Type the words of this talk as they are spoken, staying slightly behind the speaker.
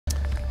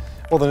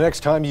Well, the next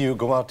time you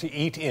go out to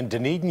eat in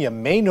Dunedin, you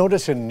may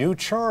notice a new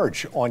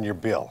charge on your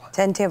bill.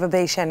 10 Tampa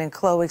Bay Shannon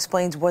Clow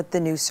explains what the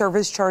new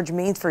service charge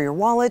means for your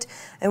wallet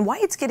and why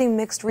it's getting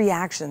mixed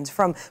reactions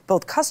from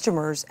both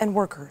customers and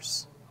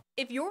workers.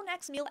 If your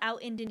next meal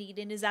out in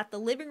Dunedin is at the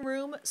living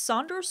room,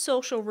 Saunders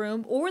Social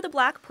Room, or the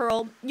Black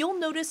Pearl, you'll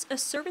notice a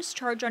service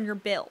charge on your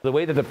bill. The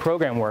way that the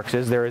program works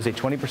is there is a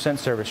 20%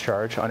 service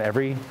charge on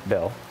every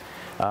bill.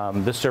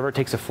 The server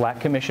takes a flat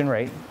commission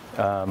rate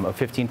of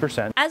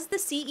 15%. As the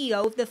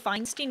CEO of the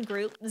Feinstein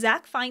Group,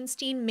 Zach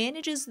Feinstein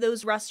manages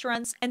those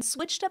restaurants and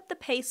switched up the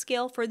pay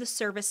scale for the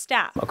service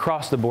staff.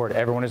 Across the board,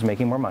 everyone is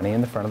making more money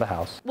in the front of the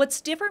house. What's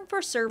different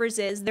for servers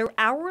is their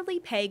hourly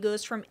pay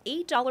goes from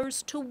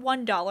 $8 to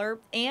 $1,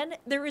 and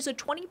there is a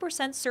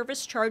 20%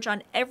 service charge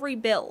on every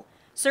bill.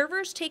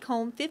 Servers take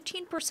home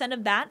 15%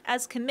 of that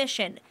as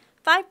commission.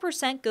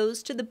 5%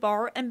 goes to the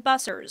bar and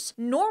bussers.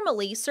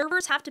 Normally,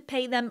 servers have to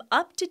pay them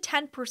up to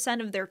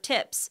 10% of their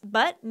tips,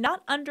 but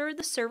not under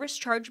the service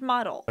charge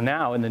model.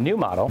 Now, in the new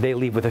model, they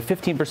leave with a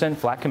 15%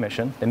 flat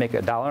commission. They make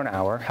 $1 an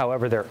hour.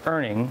 However, they're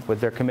earning,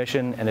 with their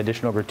commission and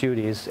additional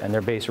gratuities and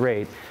their base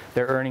rate,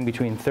 they're earning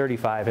between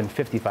 $35 and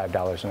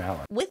 $55 an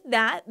hour. With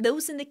that,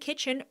 those in the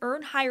kitchen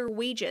earn higher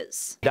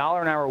wages.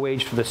 $1 an hour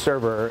wage for the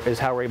server is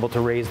how we're able to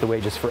raise the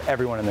wages for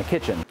everyone in the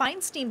kitchen.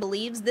 Feinstein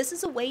believes this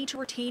is a way to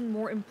retain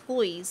more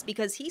employees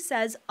because he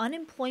says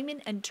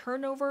unemployment and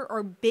turnover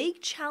are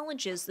big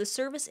challenges the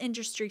service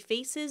industry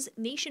faces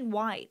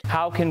nationwide.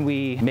 How can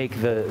we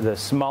make the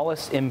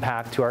smallest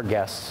impact to our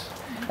guests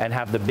and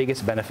have the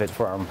biggest benefit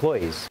for our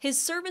employees? His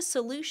service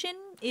solution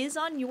is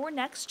on your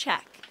next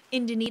check.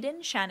 In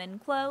Dunedin, Shannon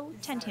Clow,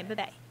 10 Tampa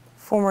Bay.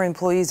 Former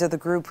employees of the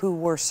group who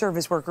were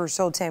service workers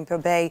told Tampa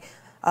Bay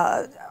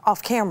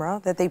off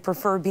camera that they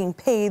prefer being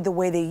paid the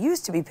way they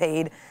used to be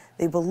paid.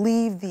 They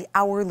believe the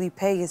hourly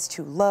pay is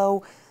too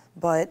low.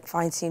 But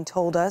Feinstein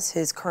told us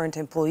his current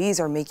employees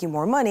are making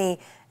more money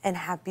and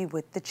happy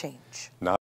with the change.